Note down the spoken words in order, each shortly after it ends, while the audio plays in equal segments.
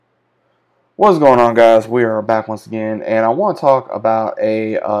What's going on, guys? We are back once again, and I want to talk about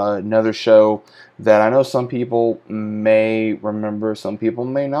another show that I know some people may remember, some people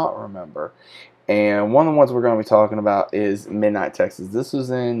may not remember. And one of the ones we're going to be talking about is Midnight Texas. This was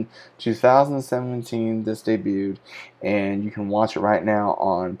in 2017. This debuted, and you can watch it right now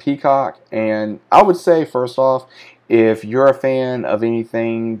on Peacock. And I would say, first off, if you're a fan of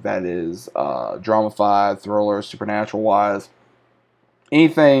anything that is drama-fied, thriller, supernatural-wise,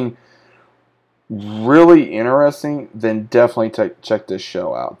 anything really interesting, then definitely check this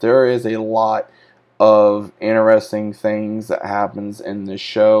show out. There is a lot of interesting things that happens in this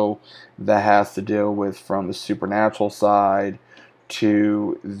show that has to deal with from the supernatural side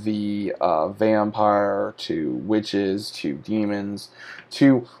to the vampire to witches to demons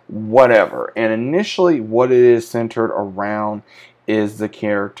to whatever. And initially what it is centered around is the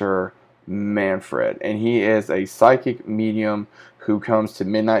character Manfred, and he is a psychic medium who comes to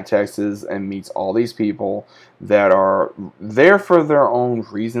Midnight Texas and meets all these people that are there for their own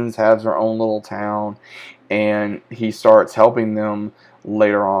reasons, has their own little town, and he starts helping them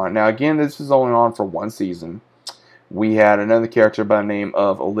later on. Now again, this is only on for one season. We had another character by the name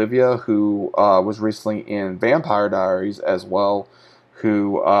of Olivia, who was recently in Vampire Diaries as well,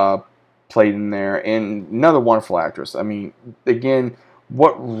 who played in there, and another wonderful actress. I mean, again,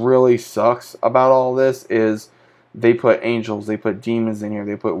 what really sucks about all this is they put angels, they put demons in here,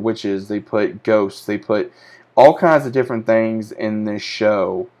 they put witches, they put ghosts, they put all kinds of different things in this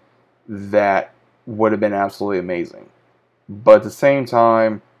show that would have been absolutely amazing. But at the same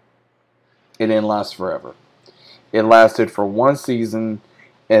time, it didn't last forever. It lasted for one season,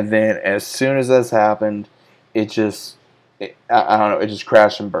 and then as soon as this happened, I don't know, it just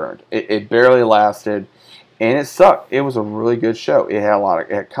crashed and burned. It barely lasted. And it sucked. It was a really good show. It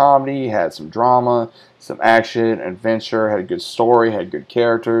had comedy, had some drama, some action, adventure, had a good story, had good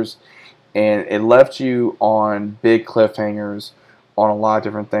characters, and it left you on big cliffhangers on a lot of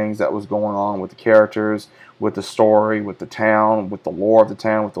different things that was going on with the characters, with the story, with the town, with the lore of the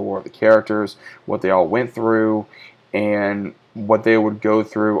town, with the lore of the characters, what they all went through, and what they would go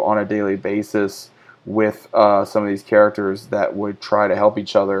through on a daily basis with some of these characters that would try to help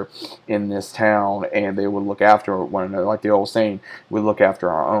each other in this town, and they would look after one another. Like the old saying, we look after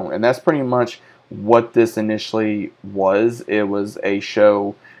our own. And that's pretty much what this initially was. It was a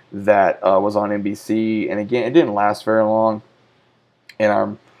show that was on NBC, and again, it didn't last very long.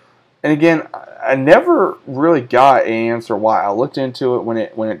 And again, I never really got an answer why. I looked into it when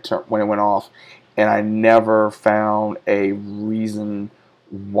it went off, and I never found a reason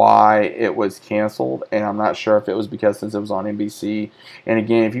why it was canceled, and I'm not sure if it was because since it was on NBC. And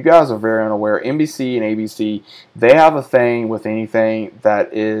again, if you guys are very unaware, NBC and ABC, they have a thing with anything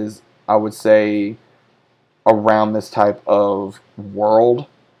that is, I would say, around this type of world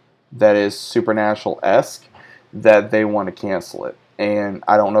that is supernatural-esque, that they want to cancel it. And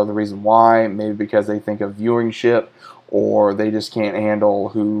I don't know the reason why. Maybe because they think of viewership, or they just can't handle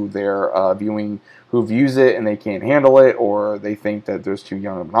who they're who views it, and they can't handle it, or they think that there's too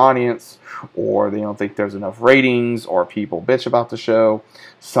young of an audience, or they don't think there's enough ratings, or people bitch about the show,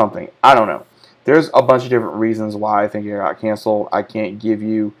 something. I don't know. There's a bunch of different reasons why I think it got canceled. I can't give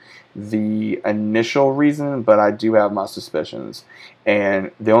you the initial reason, but I do have my suspicions.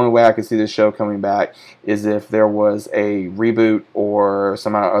 And the only way I could see this show coming back is if there was a reboot or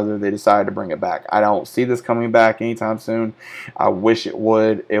somehow or other they decided to bring it back. I don't see this coming back anytime soon. I wish it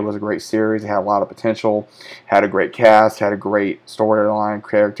would. It was a great series. It had a lot of potential, had a great cast, had a great storyline,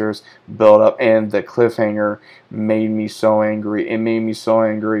 characters, build up, and the cliffhanger made me so angry. It made me so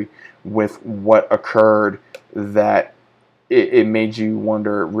angry with what occurred that it made you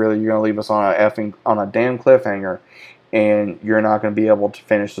wonder, really, you're going to leave us on a damn cliffhanger, and you're not going to be able to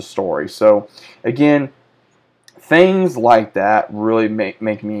finish the story. So, again, things like that really make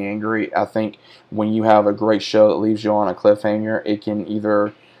me angry. I think when you have a great show that leaves you on a cliffhanger, it can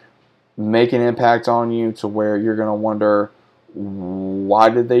either make an impact on you to where you're going to wonder, why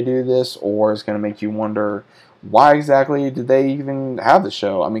did they do this? Or it's going to make you wonder, why exactly did they even have the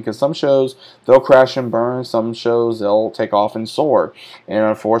show? I mean, because some shows, they'll crash and burn. Some shows, they'll take off and soar. And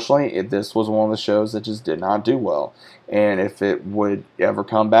unfortunately, this was one of the shows that just did not do well. And if it would ever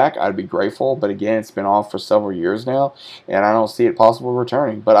come back, I'd be grateful. But again, it's been off for several years now, and I don't see it possible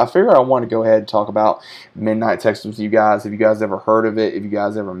returning. But I figured I want to go ahead and talk about Midnight Texas with you guys. If you guys ever heard of it, if you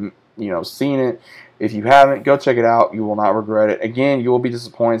guys ever seen it, if you haven't, go check it out. You will not regret it. Again, you will be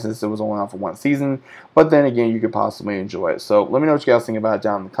disappointed since it was only on for one season, but then again, you could possibly enjoy it. So let me know what you guys think about it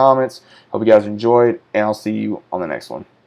down in the comments. Hope you guys enjoyed, and I'll see you on the next one.